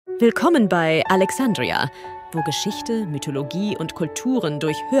Willkommen bei Alexandria, wo Geschichte, Mythologie und Kulturen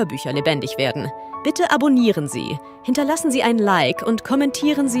durch Hörbücher lebendig werden. Bitte abonnieren Sie, hinterlassen Sie ein Like und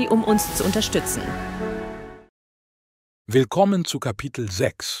kommentieren Sie, um uns zu unterstützen. Willkommen zu Kapitel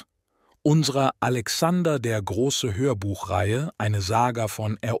 6 unserer Alexander der Große Hörbuchreihe, eine Saga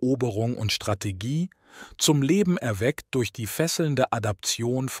von Eroberung und Strategie, zum Leben erweckt durch die fesselnde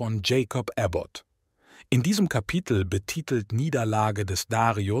Adaption von Jacob Abbott. In diesem Kapitel, betitelt Niederlage des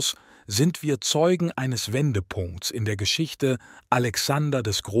Darius, sind wir Zeugen eines Wendepunkts in der Geschichte Alexander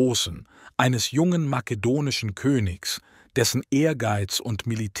des Großen, eines jungen makedonischen Königs, dessen Ehrgeiz und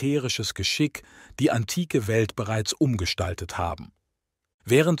militärisches Geschick die antike Welt bereits umgestaltet haben.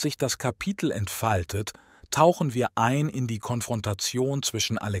 Während sich das Kapitel entfaltet, tauchen wir ein in die Konfrontation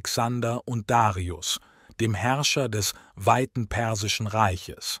zwischen Alexander und Darius, dem Herrscher des weiten persischen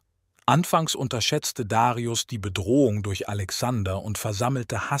Reiches. Anfangs unterschätzte Darius die Bedrohung durch Alexander und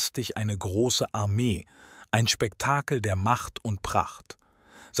versammelte hastig eine große Armee, ein Spektakel der Macht und Pracht.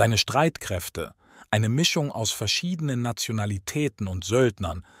 Seine Streitkräfte, eine Mischung aus verschiedenen Nationalitäten und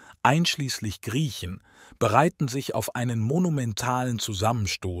Söldnern, einschließlich Griechen, bereiten sich auf einen monumentalen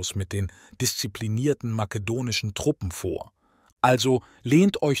Zusammenstoß mit den disziplinierten makedonischen Truppen vor. Also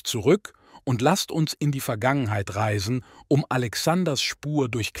lehnt euch zurück und lasst uns in die Vergangenheit reisen, um Alexanders Spur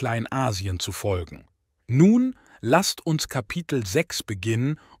durch Kleinasien zu folgen. Nun lasst uns Kapitel 6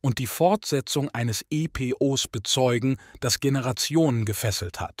 beginnen und die Fortsetzung eines Epos bezeugen, das Generationen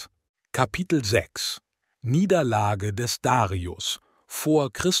gefesselt hat. Kapitel 6 Niederlage des Darius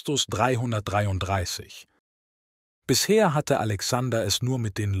vor Christus 333. Bisher hatte Alexander es nur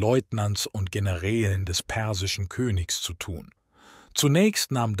mit den Leutnants und Generälen des persischen Königs zu tun.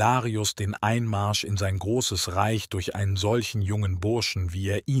 Zunächst nahm Darius den Einmarsch in sein großes Reich durch einen solchen jungen Burschen, wie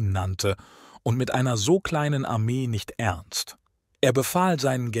er ihn nannte, und mit einer so kleinen Armee nicht ernst. Er befahl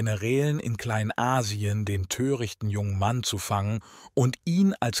seinen Generälen in Kleinasien, den törichten jungen Mann zu fangen und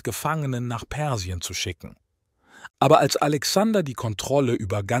ihn als Gefangenen nach Persien zu schicken. Aber als Alexander die Kontrolle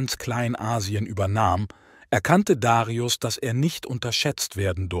über ganz Kleinasien übernahm, erkannte Darius, dass er nicht unterschätzt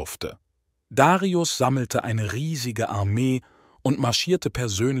werden durfte. Darius sammelte eine riesige Armee und marschierte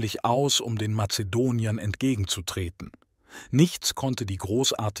persönlich aus, um den Mazedoniern entgegenzutreten. Nichts konnte die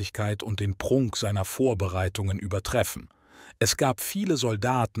Großartigkeit und den Prunk seiner Vorbereitungen übertreffen. Es gab viele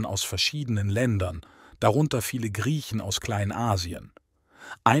Soldaten aus verschiedenen Ländern, darunter viele Griechen aus Kleinasien.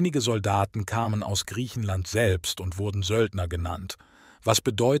 Einige Soldaten kamen aus Griechenland selbst und wurden Söldner genannt, was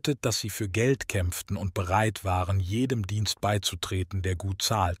bedeutet, dass sie für Geld kämpften und bereit waren, jedem Dienst beizutreten, der gut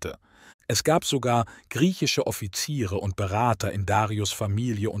zahlte. Es gab sogar griechische Offiziere und Berater in Darius'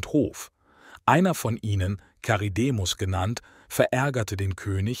 Familie und Hof. Einer von ihnen, Charidemus genannt, verärgerte den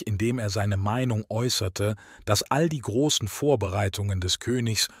König, indem er seine Meinung äußerte, dass all die großen Vorbereitungen des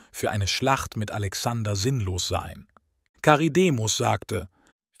Königs für eine Schlacht mit Alexander sinnlos seien. Charidemus sagte: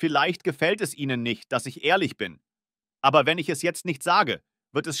 Vielleicht gefällt es Ihnen nicht, dass ich ehrlich bin. Aber wenn ich es jetzt nicht sage,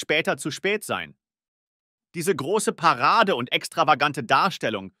 wird es später zu spät sein. Diese große Parade und extravagante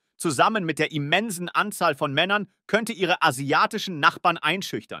Darstellung zusammen mit der immensen Anzahl von Männern könnte ihre asiatischen Nachbarn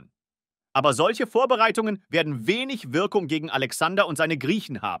einschüchtern. Aber solche Vorbereitungen werden wenig Wirkung gegen Alexander und seine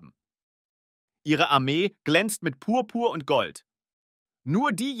Griechen haben. Ihre Armee glänzt mit Purpur und Gold.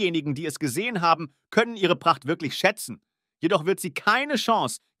 Nur diejenigen, die es gesehen haben, können ihre Pracht wirklich schätzen. Jedoch wird sie keine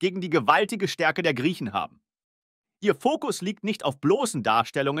Chance gegen die gewaltige Stärke der Griechen haben. Ihr Fokus liegt nicht auf bloßen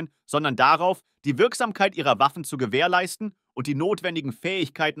Darstellungen, sondern darauf, die Wirksamkeit ihrer Waffen zu gewährleisten und die notwendigen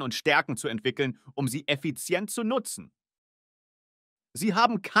Fähigkeiten und Stärken zu entwickeln, um sie effizient zu nutzen. Sie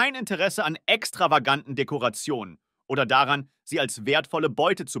haben kein Interesse an extravaganten Dekorationen oder daran, sie als wertvolle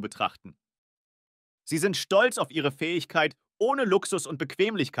Beute zu betrachten. Sie sind stolz auf ihre Fähigkeit, ohne Luxus und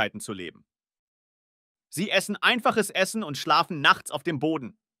Bequemlichkeiten zu leben. Sie essen einfaches Essen und schlafen nachts auf dem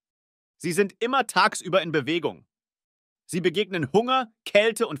Boden. Sie sind immer tagsüber in Bewegung. Sie begegnen Hunger,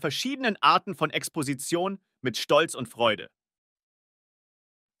 Kälte und verschiedenen Arten von Exposition mit Stolz und Freude.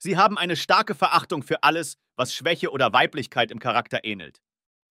 Sie haben eine starke Verachtung für alles, was Schwäche oder Weiblichkeit im Charakter ähnelt.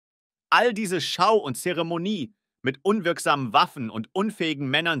 All diese Schau und Zeremonie, mit unwirksamen Waffen und unfähigen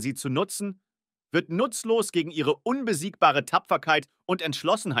Männern sie zu nutzen, wird nutzlos gegen ihre unbesiegbare Tapferkeit und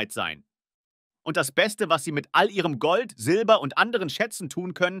Entschlossenheit sein. Und das Beste, was sie mit all ihrem Gold, Silber und anderen Schätzen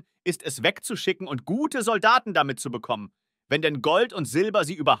tun können, ist es wegzuschicken und gute Soldaten damit zu bekommen, wenn denn Gold und Silber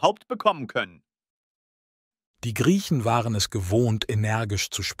sie überhaupt bekommen können. Die Griechen waren es gewohnt,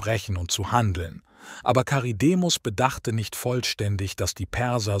 energisch zu sprechen und zu handeln, aber Charidemus bedachte nicht vollständig, dass die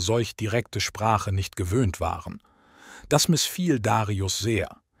Perser solch direkte Sprache nicht gewöhnt waren. Das missfiel Darius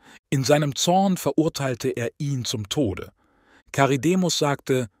sehr. In seinem Zorn verurteilte er ihn zum Tode. Charidemus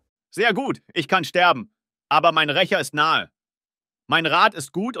sagte: Sehr gut, ich kann sterben, aber mein Rächer ist nahe. Mein Rat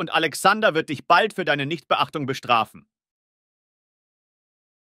ist gut und Alexander wird dich bald für deine Nichtbeachtung bestrafen.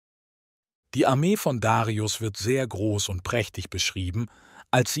 Die Armee von Darius wird sehr groß und prächtig beschrieben,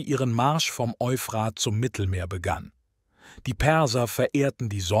 als sie ihren Marsch vom Euphrat zum Mittelmeer begann. Die Perser verehrten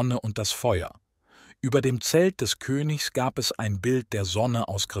die Sonne und das Feuer. Über dem Zelt des Königs gab es ein Bild der Sonne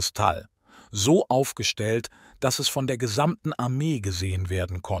aus Kristall, so aufgestellt, dass es von der gesamten Armee gesehen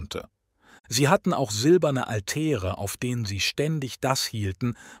werden konnte. Sie hatten auch silberne Altäre, auf denen sie ständig das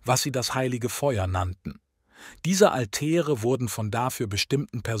hielten, was sie das heilige Feuer nannten. Diese Altäre wurden von dafür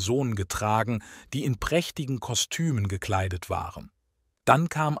bestimmten Personen getragen, die in prächtigen Kostümen gekleidet waren. Dann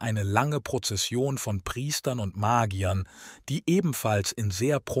kam eine lange Prozession von Priestern und Magiern, die ebenfalls in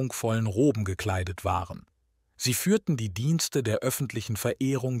sehr prunkvollen Roben gekleidet waren. Sie führten die Dienste der öffentlichen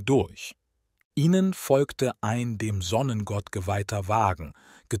Verehrung durch. Ihnen folgte ein dem Sonnengott geweihter Wagen,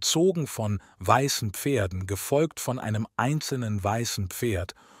 gezogen von weißen Pferden, gefolgt von einem einzelnen weißen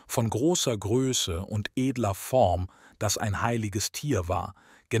Pferd, von großer Größe und edler Form, das ein heiliges Tier war,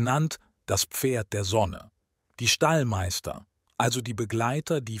 genannt das Pferd der Sonne. Die Stallmeister, also die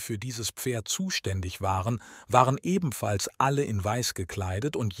Begleiter, die für dieses Pferd zuständig waren ebenfalls alle in Weiß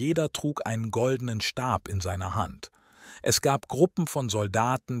gekleidet und jeder trug einen goldenen Stab in seiner Hand. Es gab Gruppen von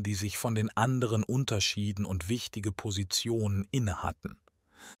Soldaten, die sich von den anderen unterschieden und wichtige Positionen innehatten.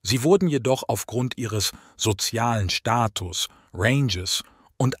 Sie wurden jedoch aufgrund ihres sozialen Status, Ranges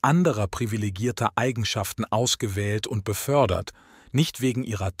und anderer privilegierter Eigenschaften ausgewählt und befördert, nicht wegen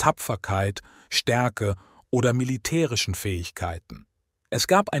ihrer Tapferkeit, Stärke oder militärischen Fähigkeiten. Es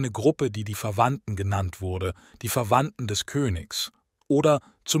gab eine Gruppe, die Verwandten genannt wurde, die Verwandten des Königs, oder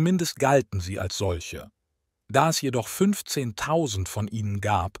zumindest galten sie als solche. Da es jedoch 15.000 von ihnen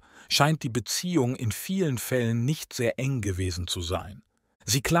gab, scheint die Beziehung in vielen Fällen nicht sehr eng gewesen zu sein.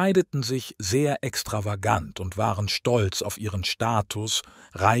 Sie kleideten sich sehr extravagant und waren stolz auf ihren Status,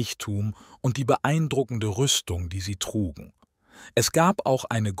 Reichtum und die beeindruckende Rüstung, die sie trugen. Es gab auch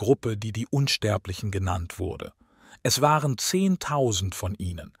eine Gruppe, die die Unsterblichen genannt wurde. Es waren 10.000 von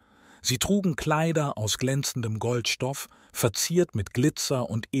ihnen. Sie trugen Kleider aus glänzendem Goldstoff, verziert mit Glitzer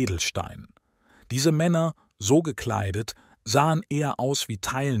und Edelsteinen. Diese Männer, so gekleidet, sahen eher aus wie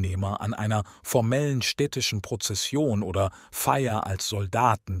Teilnehmer an einer formellen städtischen Prozession oder Feier als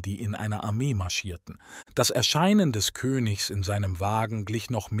Soldaten, die in einer Armee marschierten. Das Erscheinen des Königs in seinem Wagen glich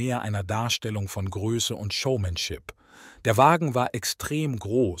noch mehr einer Darstellung von Größe und Showmanship. Der Wagen war extrem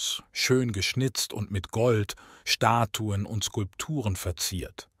groß, schön geschnitzt und mit Gold, Statuen und Skulpturen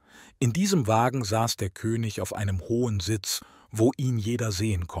verziert. In diesem Wagen saß der König auf einem hohen Sitz, wo ihn jeder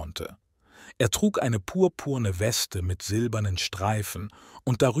sehen konnte. Er trug eine purpurne Weste mit silbernen Streifen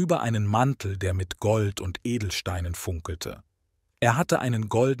und darüber einen Mantel, der mit Gold und Edelsteinen funkelte. Er hatte einen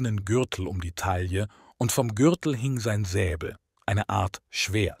goldenen Gürtel um die Taille und vom Gürtel hing sein Säbel, eine Art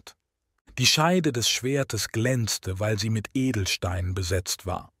Schwert. Die Scheide des Schwertes glänzte, weil sie mit Edelsteinen besetzt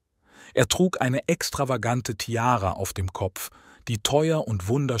war. Er trug eine extravagante Tiara auf dem Kopf, die teuer und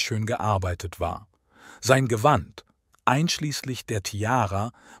wunderschön gearbeitet war. Sein Gewand, einschließlich der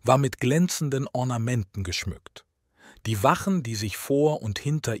Tiara, war mit glänzenden Ornamenten geschmückt. Die Wachen, die sich vor und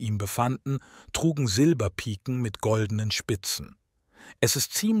hinter ihm befanden, trugen Silberpiken mit goldenen Spitzen. Es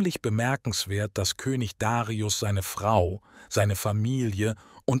ist ziemlich bemerkenswert, dass König Darius seine Frau, seine Familie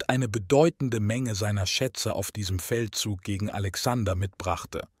und eine bedeutende Menge seiner Schätze auf diesem Feldzug gegen Alexander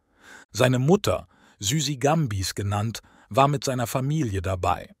mitbrachte. Seine Mutter, Sysigambis genannt, war mit seiner Familie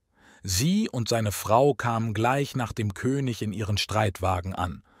dabei. Sie und seine Frau kamen gleich nach dem König in ihren Streitwagen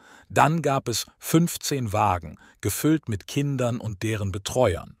an. Dann gab es 15 Wagen, gefüllt mit Kindern und deren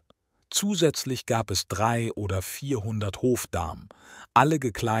Betreuern. Zusätzlich gab es 300 oder 400 Hofdamen, alle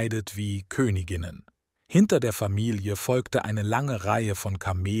gekleidet wie Königinnen. Hinter der Familie folgte eine lange Reihe von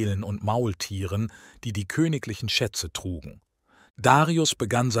Kamelen und Maultieren, die die königlichen Schätze trugen. Darius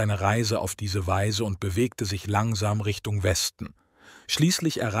begann seine Reise auf diese Weise und bewegte sich langsam Richtung Westen.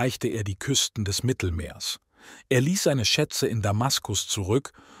 Schließlich erreichte er die Küsten des Mittelmeers. Er ließ seine Schätze in Damaskus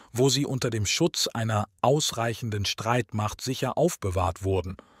zurück, wo sie unter dem Schutz einer ausreichenden Streitmacht sicher aufbewahrt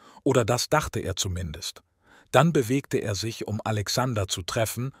wurden, oder das dachte er zumindest. Dann bewegte er sich, um Alexander zu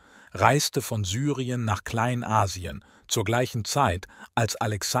treffen, reiste von Syrien nach Kleinasien, zur gleichen Zeit, als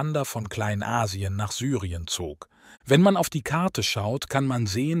Alexander von Kleinasien nach Syrien zog. Wenn man auf die Karte schaut, kann man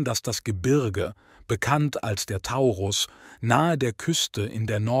sehen, dass das Gebirge, bekannt als der Taurus, nahe der Küste in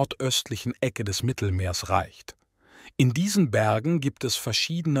der nordöstlichen Ecke des Mittelmeers reicht. In diesen Bergen gibt es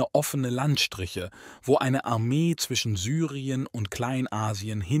verschiedene offene Landstriche, wo eine Armee zwischen Syrien und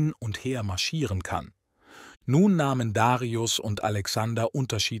Kleinasien hin und her marschieren kann. Nun nahmen Darius und Alexander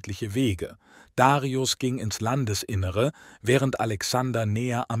unterschiedliche Wege. Darius ging ins Landesinnere, während Alexander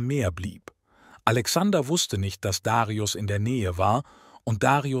näher am Meer blieb. Alexander wusste nicht, dass Darius in der Nähe war, und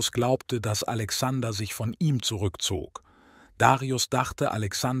Darius glaubte, dass Alexander sich von ihm zurückzog. Darius dachte,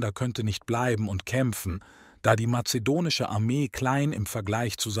 Alexander könnte nicht bleiben und kämpfen, da die mazedonische Armee klein im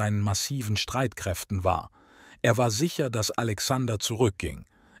Vergleich zu seinen massiven Streitkräften war. Er war sicher, dass Alexander zurückging.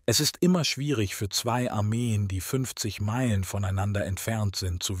 Es ist immer schwierig für zwei Armeen, die 50 Meilen voneinander entfernt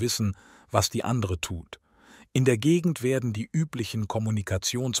sind, zu wissen, was die andere tut. In der Gegend werden die üblichen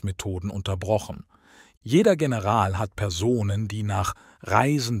Kommunikationsmethoden unterbrochen. Jeder General hat Personen, die nach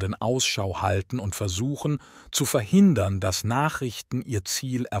Reisenden Ausschau halten und versuchen, zu verhindern, dass Nachrichten ihr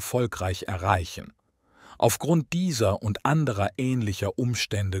Ziel erfolgreich erreichen. Aufgrund dieser und anderer ähnlicher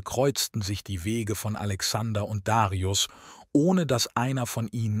Umstände kreuzten sich die Wege von Alexander und Darius, ohne dass einer von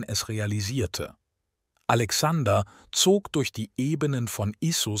ihnen es realisierte. Alexander zog durch die Ebenen von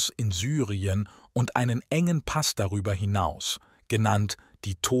Issus in Syrien und einen engen Pass darüber hinaus, genannt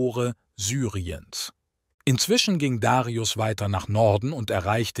die Tore Syriens. Inzwischen ging Darius weiter nach Norden und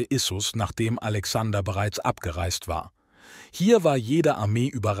erreichte Issus, nachdem Alexander bereits abgereist war. Hier war jede Armee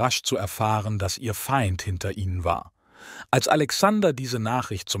überrascht zu erfahren, dass ihr Feind hinter ihnen war. Als Alexander diese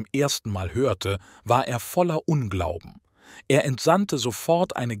Nachricht zum ersten Mal hörte, war er voller Unglauben. Er entsandte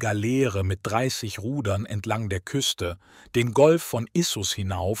sofort eine Galeere mit 30 Rudern entlang der Küste, den Golf von Issus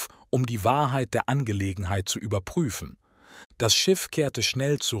hinauf, um die Wahrheit der Angelegenheit zu überprüfen. Das Schiff kehrte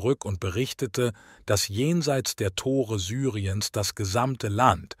schnell zurück und berichtete, dass jenseits der Tore Syriens das gesamte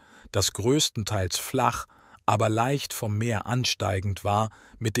Land, das größtenteils flach, aber leicht vom Meer ansteigend war,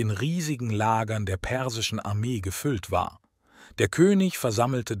 mit den riesigen Lagern der persischen Armee gefüllt war. Der König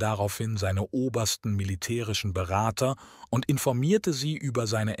versammelte daraufhin seine obersten militärischen Berater und informierte sie über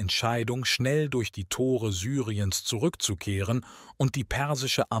seine Entscheidung, schnell durch die Tore Syriens zurückzukehren und die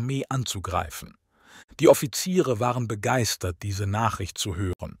persische Armee anzugreifen. Die Offiziere waren begeistert, diese Nachricht zu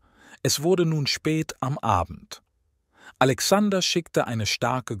hören. Es wurde nun spät am Abend. Alexander schickte eine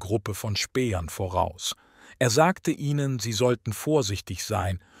starke Gruppe von Spähern voraus. Er sagte ihnen, sie sollten vorsichtig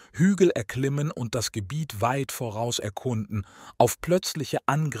sein, Hügel erklimmen und das Gebiet weit voraus erkunden, auf plötzliche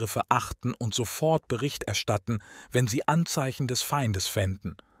Angriffe achten und sofort Bericht erstatten, wenn sie Anzeichen des Feindes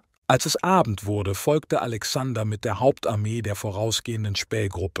fänden. Als es Abend wurde, folgte Alexander mit der Hauptarmee der vorausgehenden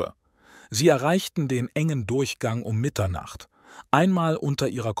Spähgruppe. Sie erreichten den engen Durchgang um Mitternacht. Einmal unter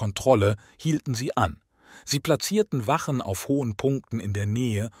ihrer Kontrolle hielten sie an. Sie platzierten Wachen auf hohen Punkten in der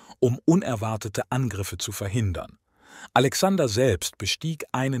Nähe, um unerwartete Angriffe zu verhindern. Alexander selbst bestieg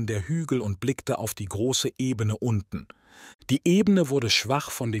einen der Hügel und blickte auf die große Ebene unten. Die Ebene wurde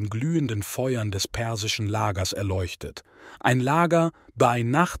schwach von den glühenden Feuern des persischen Lagers erleuchtet. Ein Lager bei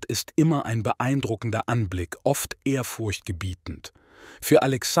Nacht ist immer ein beeindruckender Anblick, oft ehrfurchtgebietend. Für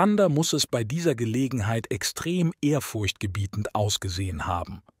Alexander muss es bei dieser Gelegenheit extrem ehrfurchtgebietend ausgesehen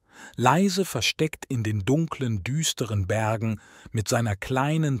haben. Leise versteckt in den dunklen, düsteren Bergen, mit seiner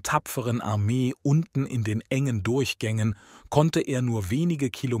kleinen, tapferen Armee unten in den engen Durchgängen, konnte er nur wenige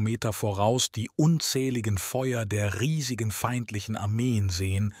Kilometer voraus die unzähligen Feuer der riesigen feindlichen Armeen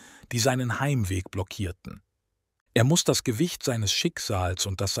sehen, die seinen Heimweg blockierten. Er muss das Gewicht seines Schicksals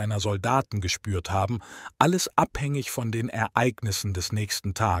und das seiner Soldaten gespürt haben, alles abhängig von den Ereignissen des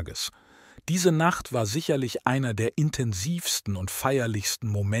nächsten Tages. Diese Nacht war sicherlich einer der intensivsten und feierlichsten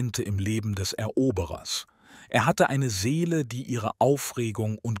Momente im Leben des Eroberers. Er hatte eine Seele, die ihre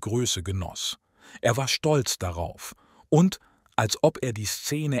Aufregung und Größe genoss. Er war stolz darauf und, als ob er die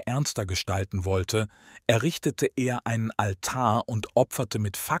Szene ernster gestalten wollte, errichtete er einen Altar und opferte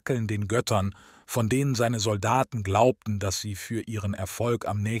mit Fackeln den Göttern, von denen seine Soldaten glaubten, dass sie für ihren Erfolg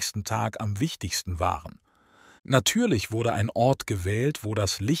am nächsten Tag am wichtigsten waren. Natürlich wurde ein Ort gewählt, wo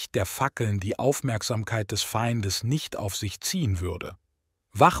das Licht der Fackeln die Aufmerksamkeit des Feindes nicht auf sich ziehen würde.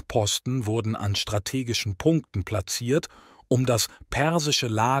 Wachposten wurden an strategischen Punkten platziert, um das persische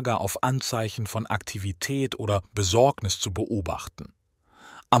Lager auf Anzeichen von Aktivität oder Besorgnis zu beobachten.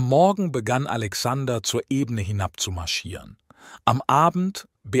 Am Morgen begann Alexander zur Ebene hinabzumarschieren. Am Abend,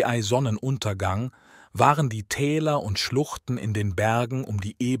 bei Sonnenuntergang, waren die Täler und Schluchten in den Bergen um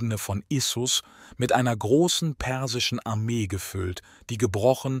die Ebene von Issus mit einer großen persischen Armee gefüllt, die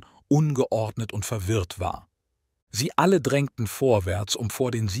gebrochen, ungeordnet und verwirrt war. Sie alle drängten vorwärts, um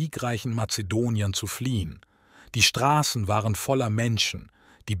vor den siegreichen Mazedoniern zu fliehen. Die Straßen waren voller Menschen,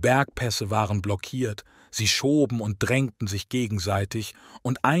 die Bergpässe waren blockiert, sie schoben und drängten sich gegenseitig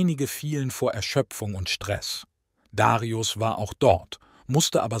und einige fielen vor Erschöpfung und Stress. Darius war auch dort,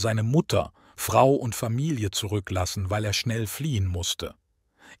 musste aber seine Mutter, Frau und Familie zurücklassen, weil er schnell fliehen musste.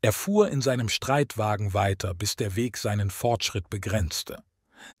 Er fuhr in seinem Streitwagen weiter, bis der Weg seinen Fortschritt begrenzte.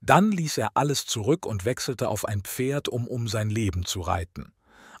 Dann ließ er alles zurück und wechselte auf ein Pferd, um sein Leben zu reiten.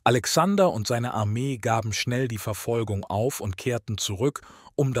 Alexander und seine Armee gaben schnell die Verfolgung auf und kehrten zurück,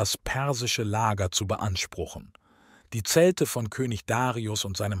 um das persische Lager zu beanspruchen. Die Zelte von König Darius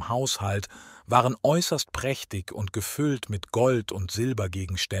und seinem Haushalt waren äußerst prächtig und gefüllt mit Gold- und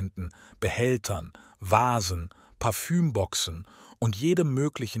Silbergegenständen, Behältern, Vasen, Parfümboxen und jedem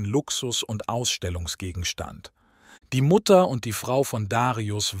möglichen Luxus- und Ausstellungsgegenstand. Die Mutter und die Frau von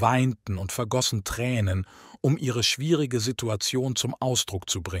Darius weinten und vergossen Tränen, um ihre schwierige Situation zum Ausdruck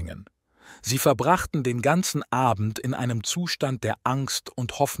zu bringen. Sie verbrachten den ganzen Abend in einem Zustand der Angst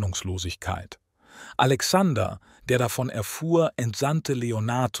und Hoffnungslosigkeit. Alexander, der davon erfuhr, entsandte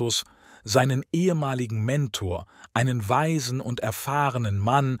Leonatus, seinen ehemaligen Mentor, einen weisen und erfahrenen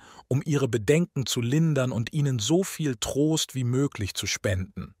Mann, um ihre Bedenken zu lindern und ihnen so viel Trost wie möglich zu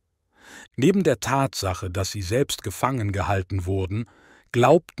spenden. Neben der Tatsache, dass sie selbst gefangen gehalten wurden,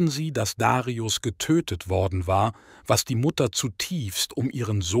 glaubten sie, dass Darius getötet worden war, was die Mutter zutiefst um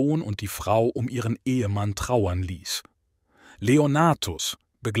ihren Sohn und die Frau um ihren Ehemann trauern ließ. Leonatus,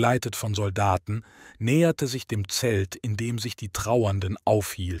 begleitet von Soldaten, näherte sich dem Zelt, in dem sich die Trauernden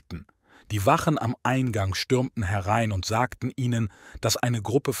aufhielten. Die Wachen am Eingang stürmten herein und sagten ihnen, dass eine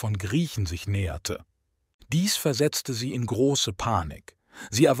Gruppe von Griechen sich näherte. Dies versetzte sie in große Panik.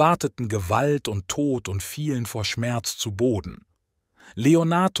 Sie erwarteten Gewalt und Tod und fielen vor Schmerz zu Boden.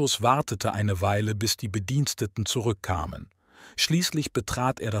 Leonatus wartete eine Weile, bis die Bediensteten zurückkamen. Schließlich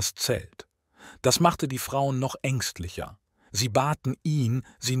betrat er das Zelt. Das machte die Frauen noch ängstlicher. Sie baten ihn,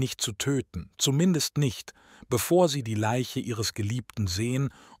 sie nicht zu töten, zumindest nicht, bevor sie die Leiche ihres Geliebten sehen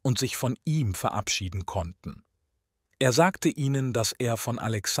und sich von ihm verabschieden konnten. Er sagte ihnen, dass er von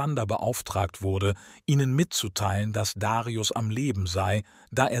Alexander beauftragt wurde, ihnen mitzuteilen, dass Darius am Leben sei,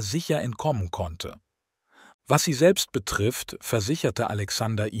 da er sicher entkommen konnte. Was sie selbst betrifft, versicherte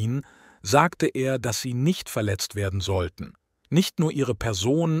Alexander ihnen, sagte er, dass sie nicht verletzt werden sollten. Nicht nur ihre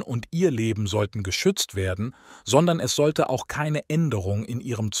Person und ihr Leben sollten geschützt werden, sondern es sollte auch keine Änderung in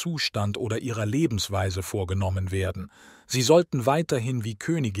ihrem Zustand oder ihrer Lebensweise vorgenommen werden. Sie sollten weiterhin wie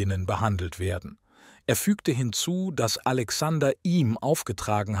Königinnen behandelt werden. Er fügte hinzu, dass Alexander ihm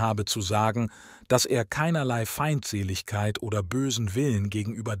aufgetragen habe zu sagen, dass er keinerlei Feindseligkeit oder bösen Willen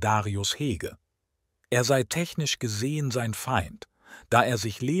gegenüber Darius hege. Er sei technisch gesehen sein Feind, da er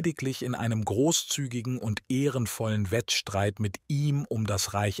sich lediglich in einem großzügigen und ehrenvollen Wettstreit mit ihm um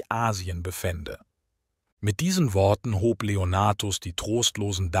das Reich Asien befände. Mit diesen Worten hob Leonatus die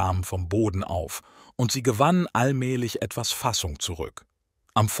trostlosen Damen vom Boden auf, und sie gewannen allmählich etwas Fassung zurück.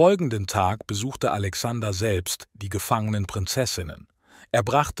 Am folgenden Tag besuchte Alexander selbst die gefangenen Prinzessinnen. Er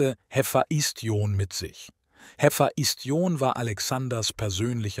brachte Hephaistion mit sich. Hephaistion war Alexanders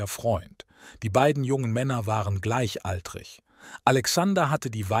persönlicher Freund. Die beiden jungen Männer waren gleichaltrig. Alexander hatte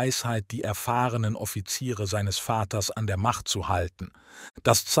die Weisheit, die erfahrenen Offiziere seines Vaters an der Macht zu halten.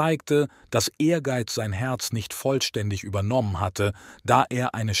 Das zeigte, dass Ehrgeiz sein Herz nicht vollständig übernommen hatte, da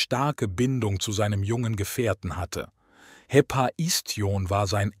er eine starke Bindung zu seinem jungen Gefährten hatte. Hephaistion war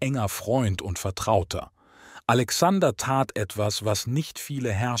sein enger Freund und Vertrauter. Alexander tat etwas, was nicht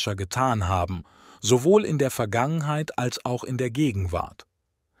viele Herrscher getan haben, sowohl in der Vergangenheit als auch in der Gegenwart.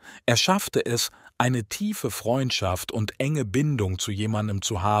 Er schaffte es, eine tiefe Freundschaft und enge Bindung zu jemandem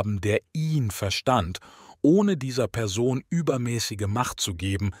zu haben, der ihn verstand, ohne dieser Person übermäßige Macht zu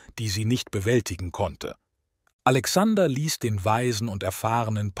geben, die sie nicht bewältigen konnte. Alexander ließ den weisen und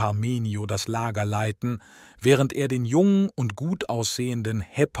erfahrenen Parmenio das Lager leiten, während er den jungen und gut aussehenden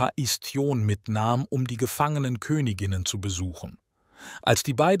Hephaistion mitnahm, um die gefangenen Königinnen zu besuchen. Als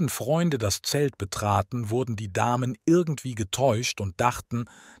die beiden Freunde das Zelt betraten, wurden die Damen irgendwie getäuscht und dachten,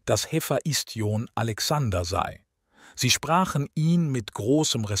 dass Hephaistion Alexander sei. Sie sprachen ihn mit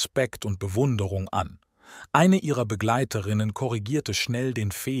großem Respekt und Bewunderung an. Eine ihrer Begleiterinnen korrigierte schnell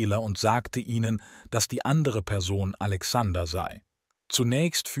den Fehler und sagte ihnen, dass die andere Person Alexander sei.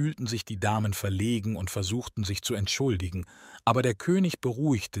 Zunächst fühlten sich die Damen verlegen und versuchten sich zu entschuldigen, aber der König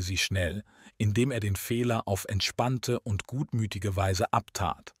beruhigte sie schnell, indem er den Fehler auf entspannte und gutmütige Weise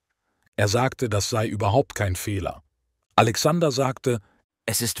abtat. Er sagte, das sei überhaupt kein Fehler. Alexander sagte,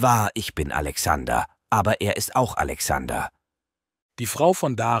 »Es ist wahr, ich bin Alexander, aber er ist auch Alexander.« Die Frau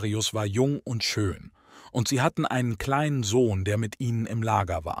von Darius war jung und schön, und sie hatten einen kleinen Sohn, der mit ihnen im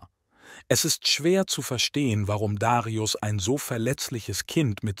Lager war. Es ist schwer zu verstehen, warum Darius ein so verletzliches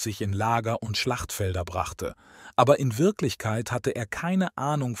Kind mit sich in Lager und Schlachtfelder brachte, aber in Wirklichkeit hatte er keine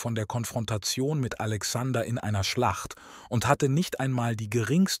Ahnung von der Konfrontation mit Alexander in einer Schlacht und hatte nicht einmal die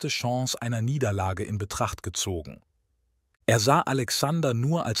geringste Chance einer Niederlage in Betracht gezogen. Er sah Alexander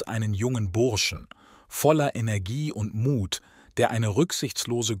nur als einen jungen Burschen, voller Energie und Mut, der eine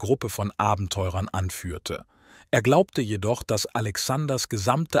rücksichtslose Gruppe von Abenteurern anführte. Er glaubte jedoch, dass Alexanders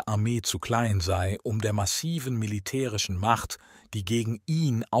gesamte Armee zu klein sei, um der massiven militärischen Macht, die gegen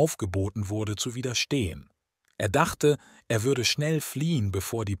ihn aufgeboten wurde, zu widerstehen. Er dachte, er würde schnell fliehen,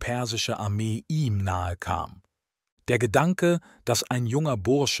 bevor die persische Armee ihm nahe kam. Der Gedanke, dass ein junger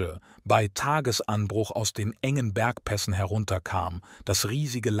Bursche bei Tagesanbruch aus den engen Bergpässen herunterkam, das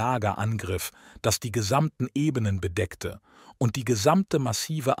riesige Lager angriff, das die gesamten Ebenen bedeckte und die gesamte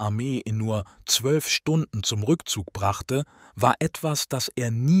massive Armee in nur 12 Stunden zum Rückzug brachte, war etwas, das er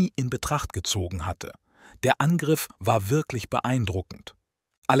nie in Betracht gezogen hatte. Der Angriff war wirklich beeindruckend.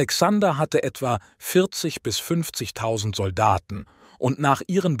 Alexander hatte etwa 40.000 bis 50.000 Soldaten, und nach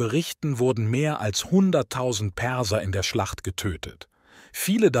ihren Berichten wurden mehr als 100.000 Perser in der Schlacht getötet.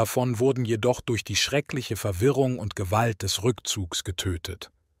 Viele davon wurden jedoch durch die schreckliche Verwirrung und Gewalt des Rückzugs getötet.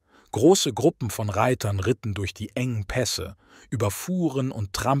 Große Gruppen von Reitern ritten durch die engen Pässe, überfuhren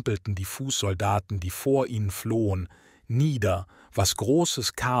und trampelten die Fußsoldaten, die vor ihnen flohen, nieder, was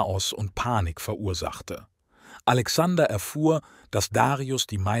großes Chaos und Panik verursachte. Alexander erfuhr, dass Darius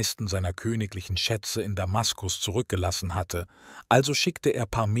die meisten seiner königlichen Schätze in Damaskus zurückgelassen hatte, also schickte er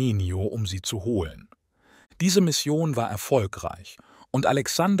Parmenio, um sie zu holen. Diese Mission war erfolgreich, und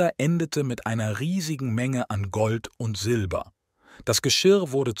Alexander endete mit einer riesigen Menge an Gold und Silber. Das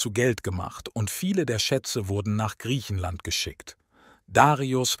Geschirr wurde zu Geld gemacht und viele der Schätze wurden nach Griechenland geschickt.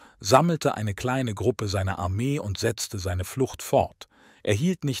 Darius sammelte eine kleine Gruppe seiner Armee und setzte seine Flucht fort. Er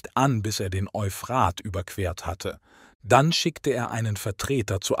hielt nicht an, bis er den Euphrat überquert hatte. Dann schickte er einen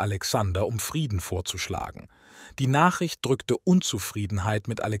Vertreter zu Alexander, um Frieden vorzuschlagen. Die Nachricht drückte Unzufriedenheit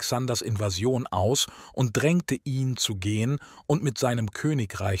mit Alexanders Invasion aus und drängte ihn zu gehen und mit seinem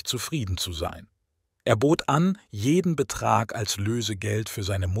Königreich zufrieden zu sein. Er bot an, jeden Betrag als Lösegeld für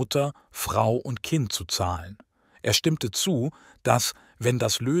seine Mutter, Frau und Kind zu zahlen. Er stimmte zu, dass, wenn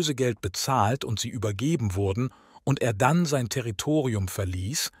das Lösegeld bezahlt und sie übergeben wurden, und er dann sein Territorium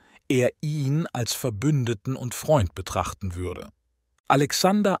verließ, er ihn als Verbündeten und Freund betrachten würde.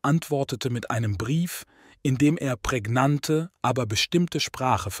 Alexander antwortete mit einem Brief, in dem er prägnante, aber bestimmte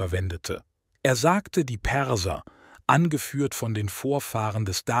Sprache verwendete. Er sagte, die Perser, angeführt von den Vorfahren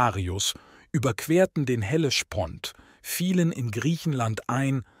des Darius, überquerten den Hellespont, fielen in Griechenland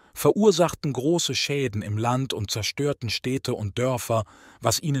ein, verursachten große Schäden im Land und zerstörten Städte und Dörfer,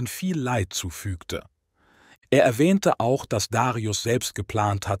 was ihnen viel Leid zufügte. Er erwähnte auch, dass Darius selbst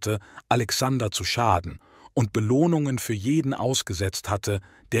geplant hatte, Alexander zu schaden und Belohnungen für jeden ausgesetzt hatte,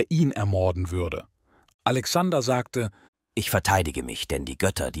 der ihn ermorden würde. Alexander sagte: Ich verteidige mich, denn die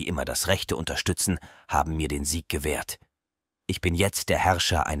Götter, die immer das Rechte unterstützen, haben mir den Sieg gewährt. Ich bin jetzt der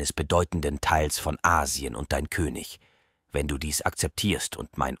Herrscher eines bedeutenden Teils von Asien und dein König. Wenn du dies akzeptierst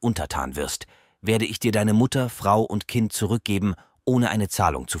und mein Untertan wirst, werde ich dir deine Mutter, Frau und Kind zurückgeben, ohne eine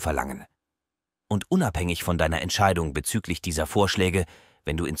Zahlung zu verlangen. Und unabhängig von deiner Entscheidung bezüglich dieser Vorschläge,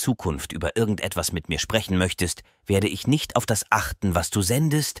 wenn du in Zukunft über irgendetwas mit mir sprechen möchtest, werde ich nicht auf das achten, was du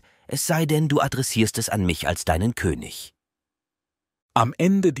sendest, es sei denn, du adressierst es an mich als deinen König. Am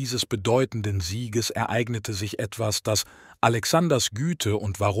Ende dieses bedeutenden Sieges ereignete sich etwas, das Alexanders Güte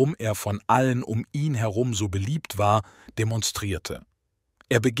und warum er von allen um ihn herum so beliebt war, demonstrierte.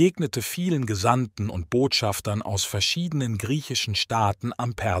 Er begegnete vielen Gesandten und Botschaftern aus verschiedenen griechischen Staaten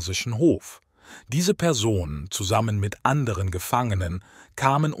am persischen Hof. Diese Personen, zusammen mit anderen Gefangenen,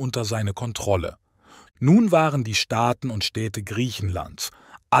 kamen unter seine Kontrolle. Nun waren die Staaten und Städte Griechenlands,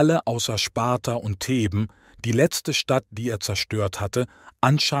 alle außer Sparta und Theben, die letzte Stadt, die er zerstört hatte,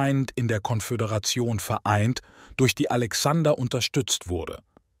 anscheinend in der Konföderation vereint, durch die Alexander unterstützt wurde.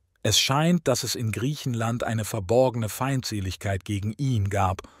 Es scheint, dass es in Griechenland eine verborgene Feindseligkeit gegen ihn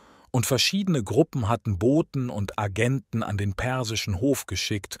gab, und verschiedene Gruppen hatten Boten und Agenten an den persischen Hof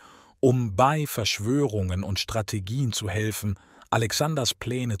geschickt, um bei Verschwörungen und Strategien zu helfen, Alexanders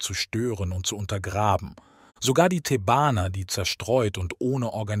Pläne zu stören und zu untergraben. Sogar die Thebaner, die zerstreut und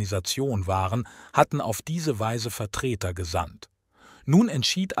ohne Organisation waren, hatten auf diese Weise Vertreter gesandt. Nun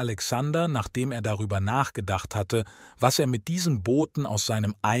entschied Alexander, nachdem er darüber nachgedacht hatte, was er mit diesen Boten aus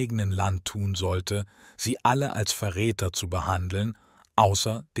seinem eigenen Land tun sollte, sie alle als Verräter zu behandeln,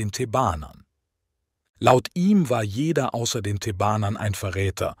 außer den Thebanern. Laut ihm war jeder außer den Thebanern ein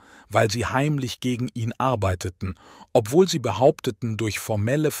Verräter, weil sie heimlich gegen ihn arbeiteten, obwohl sie behaupteten, durch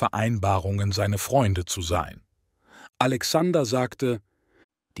formelle Vereinbarungen seine Freunde zu sein. Alexander sagte: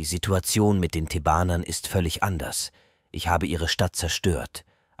 Die Situation mit den Thebanern ist völlig anders. Ich habe ihre Stadt zerstört,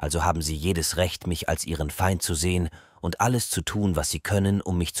 also haben sie jedes Recht, mich als ihren Feind zu sehen und alles zu tun, was sie können,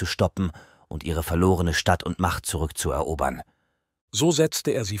 um mich zu stoppen und ihre verlorene Stadt und Macht zurückzuerobern. So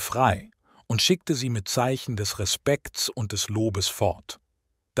setzte er sie frei und schickte sie mit Zeichen des Respekts und des Lobes fort.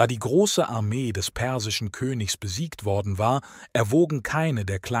 Da die große Armee des persischen Königs besiegt worden war, erwogen keine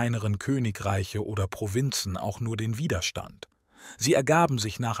der kleineren Königreiche oder Provinzen auch nur den Widerstand. Sie ergaben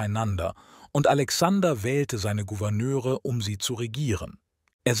sich nacheinander, und Alexander wählte seine Gouverneure, um sie zu regieren.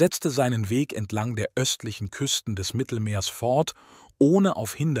 Er setzte seinen Weg entlang der östlichen Küsten des Mittelmeers fort, ohne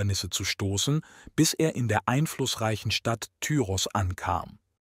auf Hindernisse zu stoßen, bis er in der einflussreichen Stadt Tyros ankam.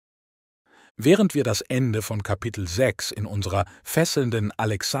 Während wir das Ende von Kapitel 6 in unserer fesselnden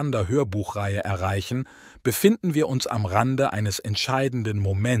Alexander-Hörbuchreihe erreichen, befinden wir uns am Rande eines entscheidenden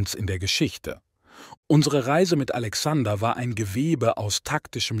Moments in der Geschichte. Unsere Reise mit Alexander war ein Gewebe aus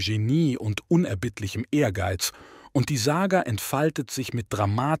taktischem Genie und unerbittlichem Ehrgeiz, und die Saga entfaltet sich mit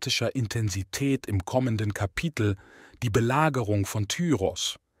dramatischer Intensität im kommenden Kapitel, die Belagerung von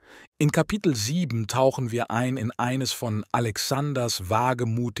Tyros. In Kapitel 7 tauchen wir ein in eines von Alexanders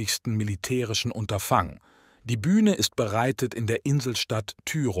wagemutigsten militärischen Unterfangen. Die Bühne ist bereitet in der Inselstadt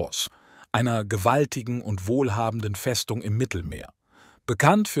Tyros, einer gewaltigen und wohlhabenden Festung im Mittelmeer.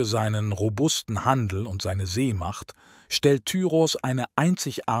 Bekannt für seinen robusten Handel und seine Seemacht, stellt Tyros eine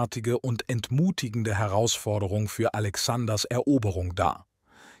einzigartige und entmutigende Herausforderung für Alexanders Eroberung dar.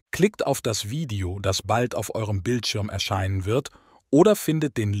 Klickt auf das Video, das bald auf eurem Bildschirm erscheinen wird, oder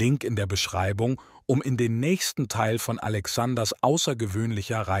findet den Link in der Beschreibung, um in den nächsten Teil von Alexanders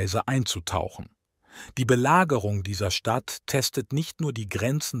außergewöhnlicher Reise einzutauchen. Die Belagerung dieser Stadt testet nicht nur die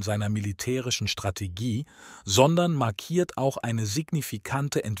Grenzen seiner militärischen Strategie, sondern markiert auch eine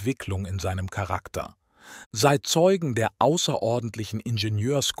signifikante Entwicklung in seinem Charakter. Seid Zeugen der außerordentlichen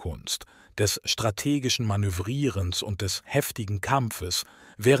Ingenieurskunst, des strategischen Manövrierens und des heftigen Kampfes,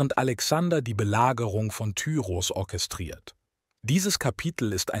 während Alexander die Belagerung von Tyros orchestriert. Dieses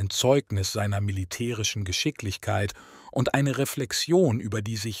Kapitel ist ein Zeugnis seiner militärischen Geschicklichkeit und eine Reflexion über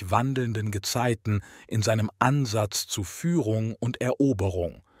die sich wandelnden Gezeiten in seinem Ansatz zu Führung und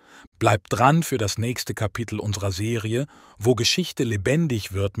Eroberung. Bleibt dran für das nächste Kapitel unserer Serie, wo Geschichte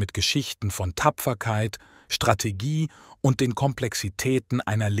lebendig wird mit Geschichten von Tapferkeit, Strategie und den Komplexitäten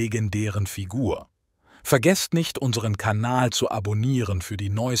einer legendären Figur. Vergesst nicht, unseren Kanal zu abonnieren für die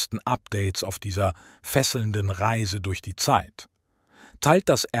neuesten Updates auf dieser fesselnden Reise durch die Zeit. Teilt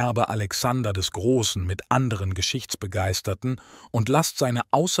das Erbe Alexander des Großen mit anderen Geschichtsbegeisterten und lasst seine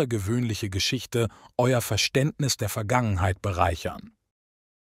außergewöhnliche Geschichte euer Verständnis der Vergangenheit bereichern.